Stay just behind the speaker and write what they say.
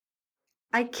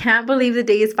I can't believe the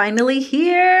day is finally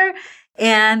here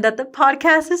and that the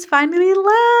podcast is finally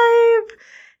live.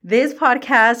 This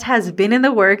podcast has been in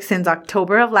the works since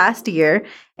October of last year,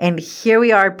 and here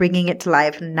we are bringing it to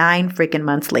life 9 freaking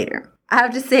months later. I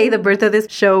have to say, the birth of this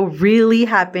show really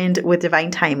happened with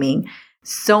divine timing.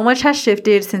 So much has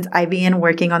shifted since I began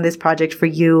working on this project for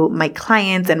you, my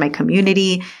clients, and my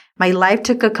community. My life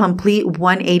took a complete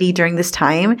 180 during this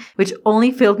time, which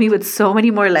only filled me with so many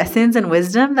more lessons and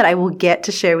wisdom that I will get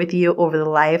to share with you over the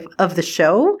life of the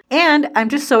show. And I'm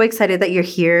just so excited that you're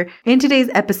here. In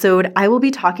today's episode, I will be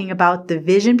talking about the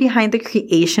vision behind the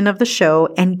creation of the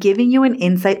show and giving you an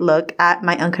insight look at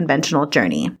my unconventional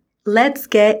journey. Let's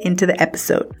get into the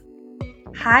episode.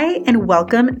 Hi, and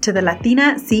welcome to the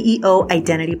Latina CEO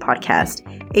Identity Podcast,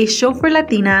 a show for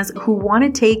Latinas who want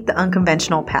to take the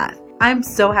unconventional path. I'm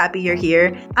so happy you're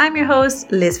here. I'm your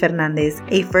host, Liz Fernandez,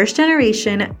 a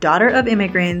first-generation daughter of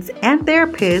immigrants and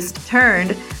therapist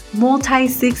turned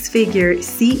multi-six-figure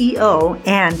CEO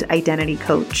and identity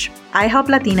coach. I help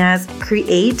Latinas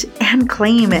create and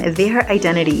claim their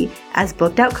identity as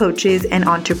booked-out coaches and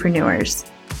entrepreneurs.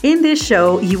 In this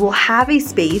show, you will have a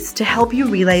space to help you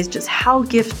realize just how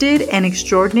gifted and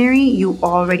extraordinary you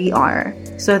already are,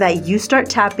 so that you start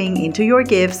tapping into your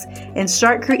gifts and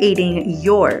start creating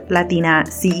your Latina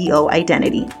CEO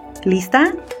identity.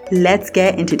 Lista? Let's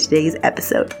get into today's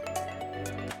episode.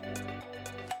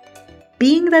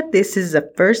 Being that this is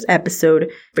the first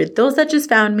episode, for those that just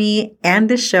found me and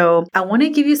this show, I want to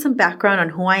give you some background on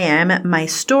who I am, my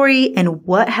story, and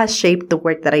what has shaped the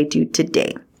work that I do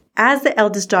today. As the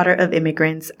eldest daughter of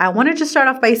immigrants, I wanted to start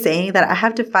off by saying that I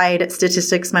have defied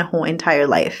statistics my whole entire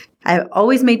life. I have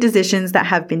always made decisions that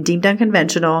have been deemed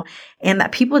unconventional and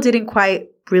that people didn't quite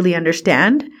really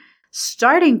understand,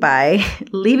 starting by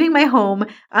leaving my home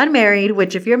unmarried,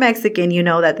 which if you're Mexican, you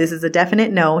know that this is a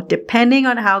definite no, depending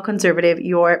on how conservative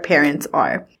your parents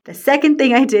are. The second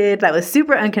thing I did that was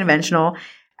super unconventional,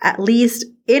 at least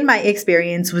in my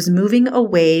experience, was moving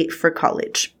away for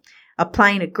college.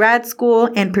 Applying to grad school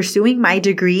and pursuing my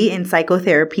degree in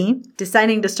psychotherapy,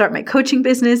 deciding to start my coaching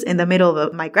business in the middle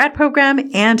of my grad program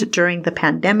and during the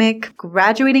pandemic,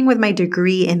 graduating with my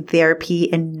degree in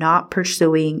therapy and not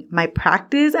pursuing my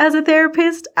practice as a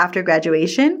therapist after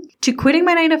graduation, to quitting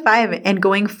my 9-to-5 and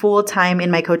going full-time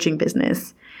in my coaching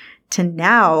business, to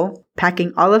now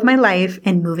packing all of my life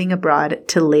and moving abroad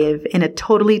to live in a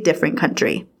totally different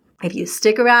country. If you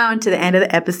stick around to the end of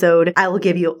the episode, I will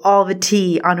give you all the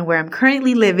tea on where I'm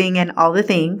currently living and all the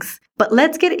things. But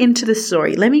let's get into the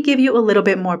story. Let me give you a little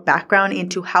bit more background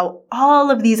into how all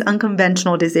of these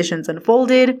unconventional decisions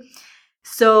unfolded.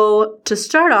 So to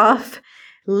start off,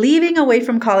 leaving away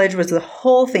from college was the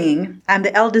whole thing. I'm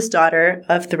the eldest daughter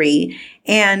of 3,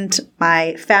 and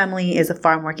my family is a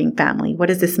farm-working family. What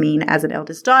does this mean as an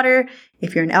eldest daughter?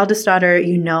 If you're an eldest daughter,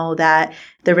 you know that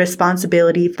the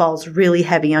responsibility falls really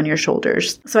heavy on your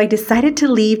shoulders. So I decided to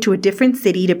leave to a different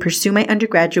city to pursue my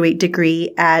undergraduate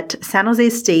degree at San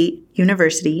Jose State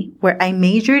University, where I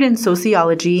majored in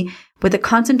sociology with a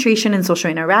concentration in social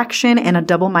interaction and a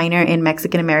double minor in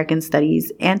Mexican American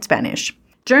studies and Spanish.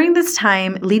 During this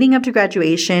time, leading up to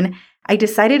graduation, I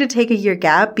decided to take a year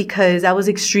gap because I was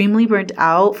extremely burnt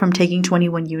out from taking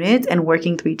 21 units and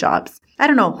working 3 jobs. I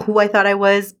don't know who I thought I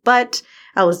was, but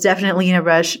I was definitely in a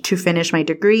rush to finish my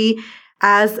degree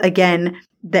as, again,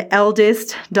 the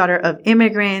eldest daughter of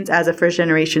immigrants, as a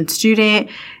first-generation student.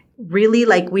 Really,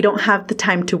 we don't have the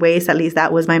time to waste. At least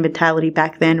that was my mentality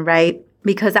back then, right?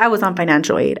 Because I was on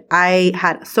financial aid. I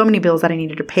had so many bills that I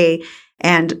needed to pay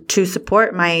and to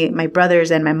support my brothers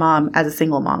and my mom as a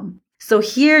single mom. So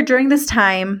here, during this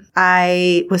time,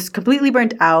 I was completely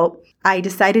burnt out. I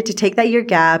decided to take that year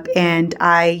gap, and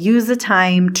I used the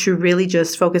time to really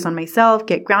just focus on myself,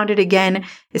 get grounded again,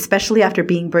 especially after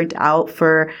being burnt out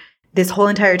for this whole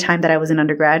entire time that I was in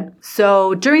undergrad.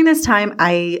 So during this time,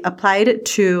 I applied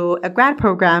to a grad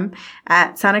program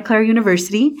at Santa Clara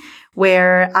University,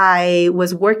 where I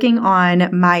was working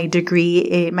on my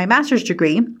degree, my master's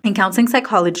degree in counseling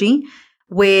psychology,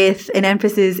 with an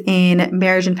emphasis in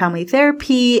marriage and family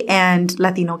therapy and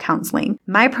Latino counseling.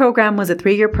 My program was a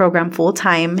 3-year program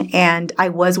full-time, and I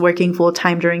was working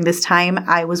full-time during this time.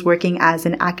 I was working as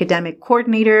an academic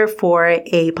coordinator for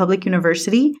a public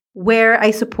university where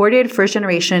I supported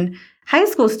first-generation high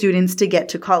school students to get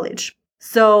to college.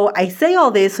 So I say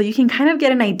all this so you can kind of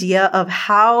get an idea of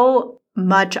how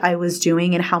much I was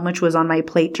doing and how much was on my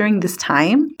plate during this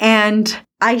time. And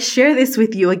I share this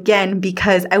with you again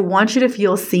because I want you to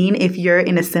feel seen if you're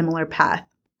in a similar path.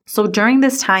 So during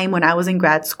this time when I was in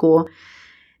grad school,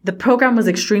 the program was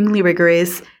extremely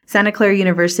rigorous. Santa Clara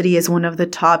University is one of the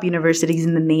top universities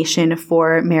in the nation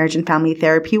for marriage and family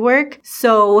therapy work.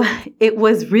 So it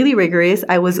was really rigorous.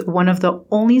 I was one of the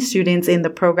only students in the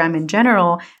program in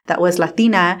general that was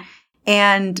Latina.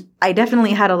 And I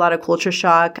definitely had a lot of culture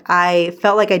shock. I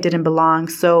felt like I didn't belong.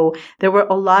 So there were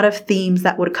a lot of themes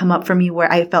that would come up for me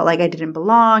where I felt like I didn't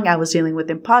belong. I was dealing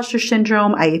with imposter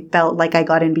syndrome. I felt like I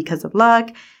got in because of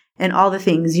luck and all the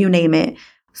things, you name it.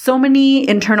 So many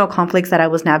internal conflicts that I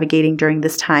was navigating during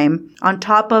this time, on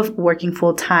top of working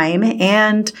full time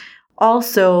and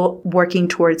also working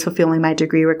towards fulfilling my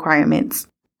degree requirements.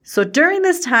 So during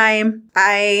this time,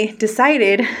 I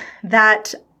decided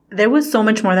that there was so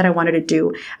much more that I wanted to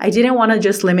do. I didn't want to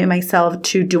just limit myself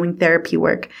to doing therapy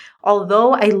work.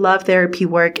 Although I love therapy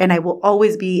work and I will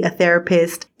always be a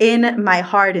therapist in my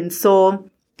heart and soul,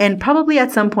 and probably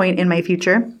at some point in my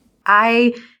future,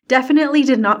 I definitely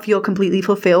did not feel completely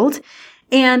fulfilled,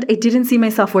 and I didn't see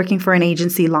myself working for an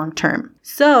agency long term.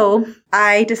 So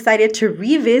I decided to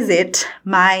revisit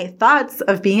my thoughts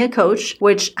of being a coach,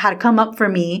 which had come up for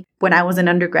me when I was an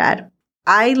undergrad.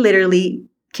 I literally,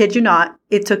 kid you not,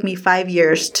 it took me 5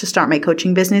 years to start my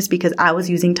coaching business because I was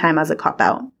using time as a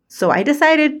cop-out. So I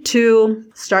decided to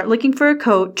start looking for a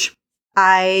coach.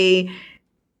 I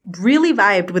really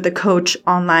vibed with a coach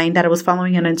online that I was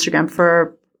following on Instagram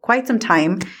for quite some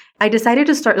time. I decided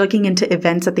to start looking into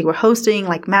events that they were hosting,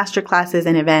 like masterclasses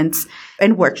and events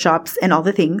and workshops and all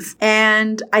the things.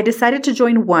 And I decided to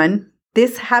join one.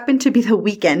 This happened to be the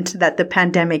weekend that the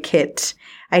pandemic hit.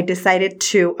 I decided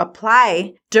to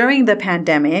apply during the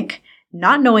pandemic,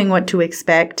 not knowing what to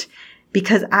expect,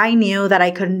 because I knew that I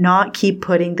could not keep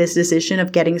putting this decision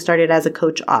of getting started as a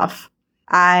coach off.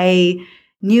 I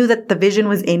knew that the vision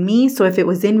was in me. So if it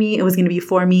was in me, it was going to be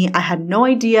for me. I had no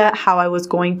idea how I was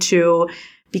going to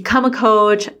become a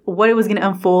coach, what it was going to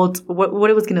unfold, what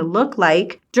it was going to look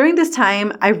like. During this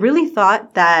time, I really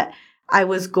thought that I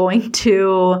was going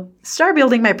to start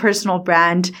building my personal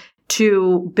brand,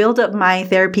 to build up my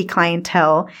therapy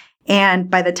clientele. And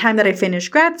by the time that I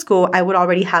finished grad school, I would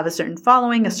already have a certain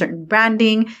following, a certain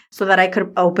branding, so that I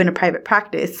could open a private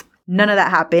practice. None of that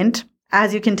happened.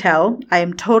 As you can tell, I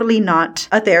am totally not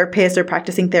a therapist or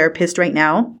practicing therapist right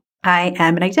now. I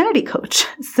am an identity coach.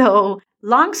 So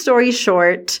long story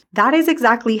short, that is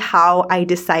exactly how I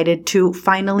decided to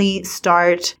finally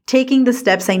start taking the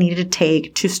steps I needed to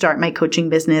take to start my coaching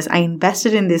business. I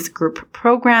invested in this group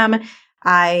program.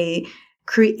 I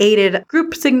created a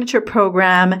group signature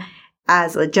program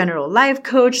as a general life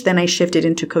coach. Then I shifted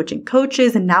into coaching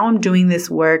coaches. And now I'm doing this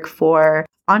work for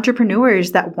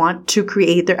entrepreneurs that want to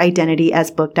create their identity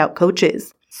as booked out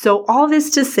coaches. So all this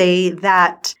to say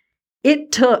that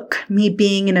it took me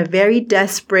being in a very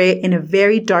desperate, in a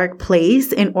very dark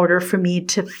place in order for me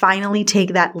to finally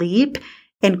take that leap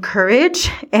and courage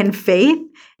and faith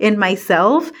in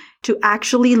myself to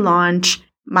actually launch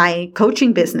my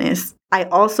coaching business. I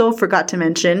also forgot to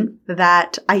mention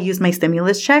that I used my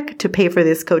stimulus check to pay for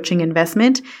this coaching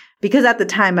investment because at the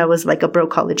time I was like a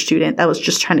broke college student that was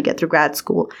just trying to get through grad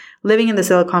school, living in the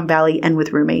Silicon Valley and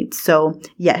with roommates. So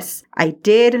yes, I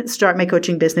did start my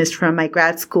coaching business from my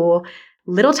grad school,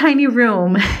 little tiny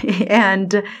room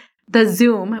and the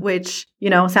Zoom, which,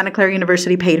 Santa Clara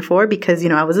University paid for because,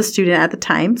 I was a student at the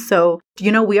time. So,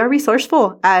 we are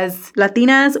resourceful. As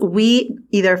Latinas, we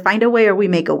either find a way or we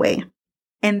make a way.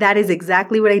 And that is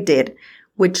exactly what I did,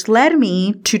 which led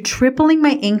me to tripling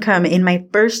my income in my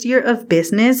first year of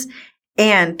business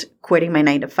and quitting my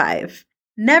 9-to-5.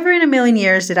 Never in a million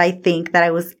years did I think that I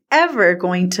was ever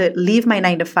going to leave my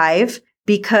 9-to-5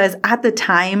 because at the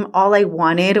time, all I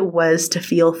wanted was to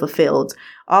feel fulfilled.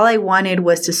 All I wanted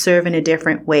was to serve in a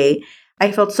different way.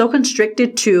 I felt so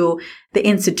constricted to the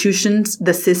institutions,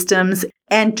 the systems,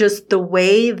 and just the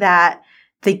way that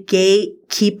the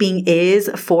gatekeeping is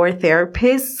for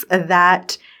therapists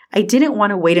that I didn't want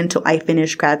to wait until I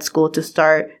finished grad school to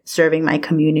start serving my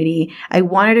community. I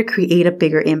wanted to create a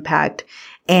bigger impact.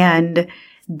 And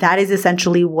that is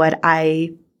essentially what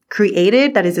I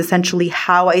created. That is essentially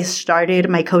how I started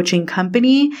my coaching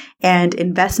company, and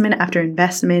investment after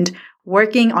investment,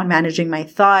 working on managing my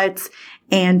thoughts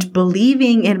and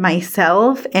believing in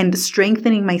myself and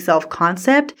strengthening my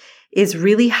self-concept is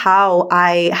really how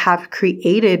I have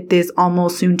created this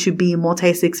almost soon to be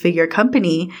multi-six-figure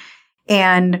company.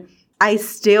 And I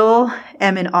still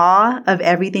am in awe of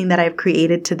everything that I've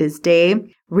created to this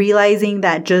day, realizing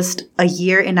that just a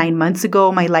year and 9 months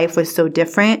ago, my life was so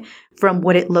different from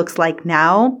what it looks like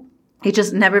now. It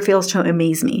just never fails to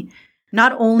amaze me.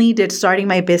 Not only did starting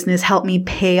my business help me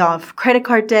pay off credit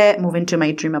card debt, move into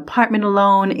my dream apartment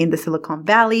alone in the Silicon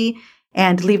Valley,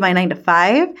 and leave my 9 to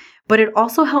 5, but it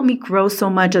also helped me grow so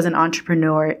much as an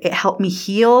entrepreneur. It helped me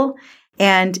heal,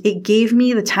 and it gave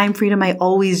me the time freedom I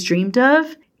always dreamed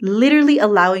of, literally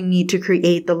allowing me to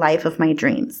create the life of my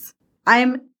dreams.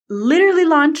 I'm literally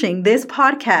launching this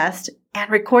podcast and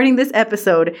recording this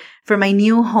episode for my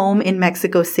new home in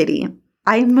Mexico City.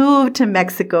 I moved to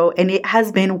Mexico and it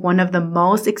has been one of the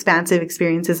most expansive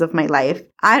experiences of my life.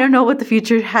 I don't know what the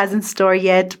future has in store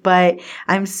yet, but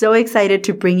I'm so excited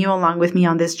to bring you along with me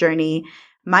on this journey.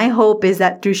 My hope is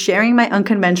that through sharing my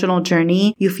unconventional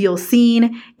journey, you feel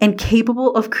seen and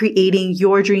capable of creating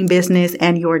your dream business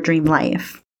and your dream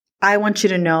life. I want you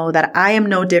to know that I am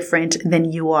no different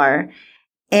than you are.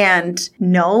 And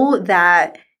know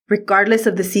that regardless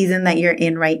of the season that you're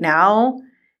in right now,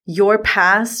 your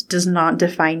past does not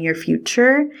define your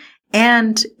future.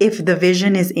 And if the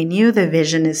vision is in you, the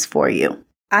vision is for you.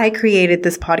 I created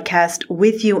this podcast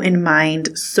with you in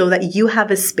mind so that you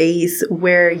have a space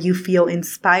where you feel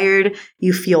inspired,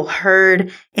 you feel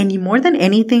heard, and more than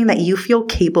anything, that you feel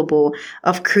capable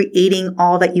of creating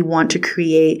all that you want to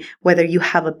create, whether you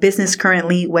have a business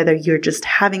currently, whether you're just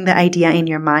having the idea in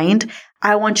your mind.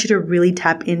 I want you to really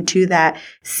tap into that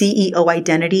CEO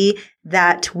identity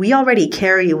that we already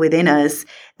carry within us,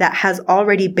 that has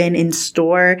already been in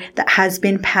store, that has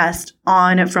been passed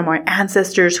on from our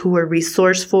ancestors who were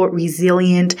resourceful,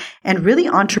 resilient, and really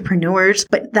entrepreneurs,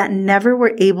 but that never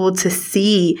were able to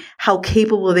see how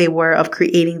capable they were of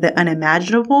creating the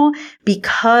unimaginable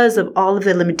because of all of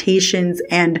the limitations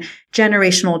and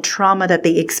generational trauma that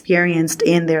they experienced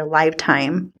in their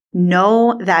lifetime.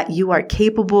 Know that you are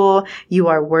capable, you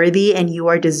are worthy, and you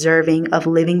are deserving of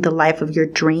living the life of your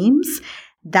dreams.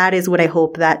 That is what I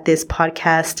hope that this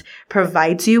podcast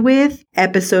provides you with,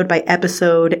 episode by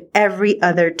episode, every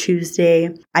other Tuesday.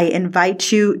 I invite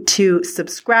you to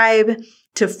subscribe,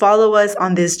 to follow us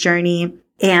on this journey,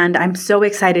 and I'm so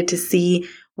excited to see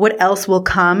what else will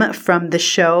come from the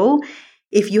show.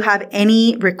 If you have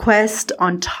any requests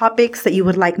on topics that you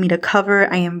would like me to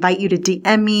cover, I invite you to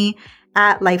DM me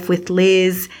at Life with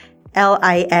Liz,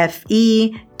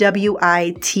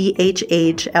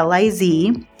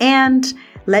 LIFEWITHHLIZ, and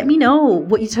let me know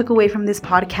what you took away from this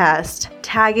podcast.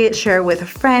 Tag it, share it with a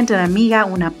friend, an amiga,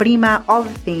 una prima, all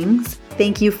the things.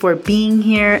 Thank you for being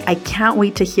here. I can't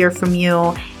wait to hear from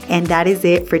you. And that is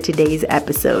it for today's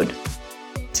episode.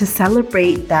 To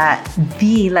celebrate that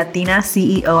the Latina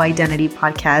CEO Identity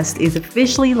podcast is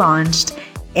officially launched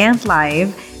and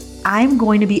live, I'm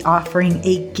going to be offering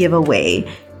a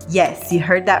giveaway. Yes, you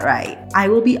heard that right. I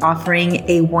will be offering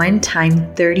a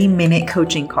one-time 30-minute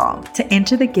coaching call. To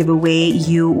enter the giveaway,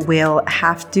 you will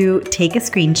have to take a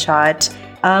screenshot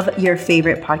of your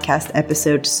favorite podcast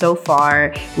episode so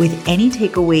far with any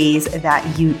takeaways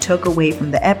that you took away from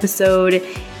the episode.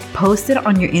 Post it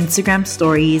on your Instagram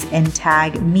stories and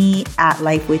tag me at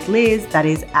Life with Liz. That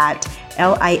is at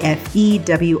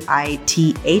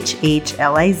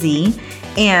LIFEWITHHLIZ.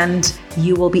 And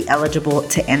you will be eligible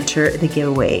to enter the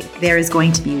giveaway. There is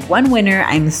going to be one winner.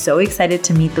 I'm so excited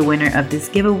to meet the winner of this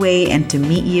giveaway and to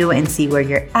meet you and see where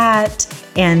you're at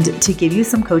and to give you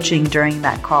some coaching during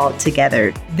that call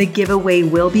together. The giveaway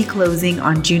will be closing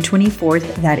on June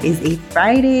 24th. That is a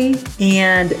Friday.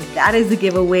 And that is the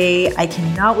giveaway. I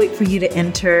cannot wait for you to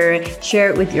enter. Share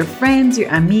it with your friends, your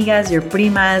amigas, your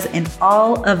primas, and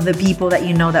all of the people that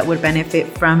you know that would benefit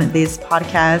from this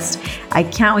podcast. I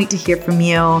can't wait to hear from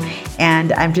you.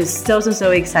 And I'm just so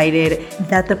excited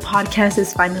that the podcast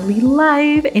is finally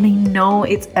live. And I know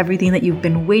it's everything that you've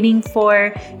been waiting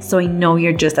for. So I know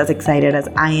you're just as excited as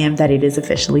I am that it is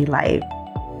officially live.